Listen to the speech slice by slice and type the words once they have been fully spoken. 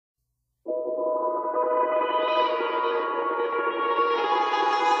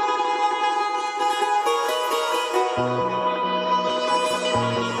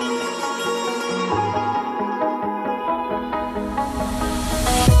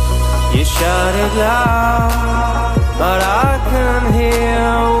You shout it loud, but I can hear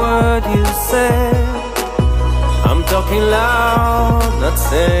what you say. I'm talking loud, not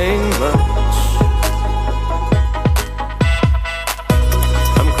saying much.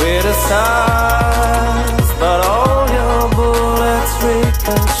 I'm criticized, but all your bullets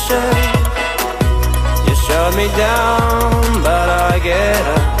ricochet. You shut me down, but I get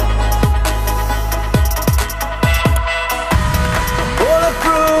up.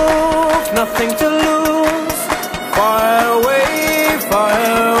 Bulletproof, nothing to lose. Fire away,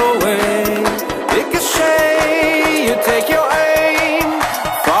 fire away. Ricochet, you take your aim.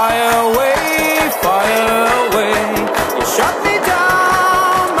 Fire away, fire away. You shut me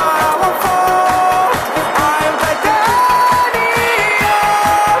down, but I won't fall. I am titanium.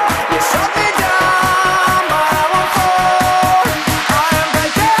 You shut me down, but I won't fall. I am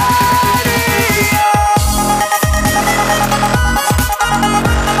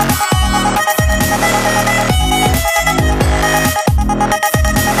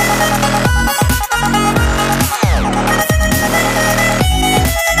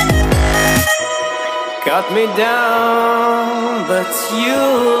cut me down, but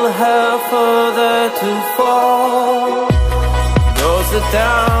you'll have further to fall. Goes it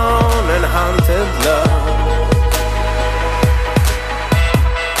down in haunted love.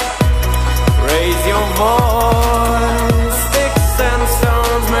 Raise your voice. Sticks and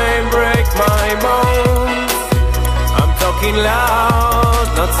stones may break my bones. I'm talking loud,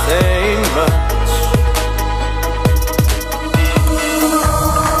 not saying much.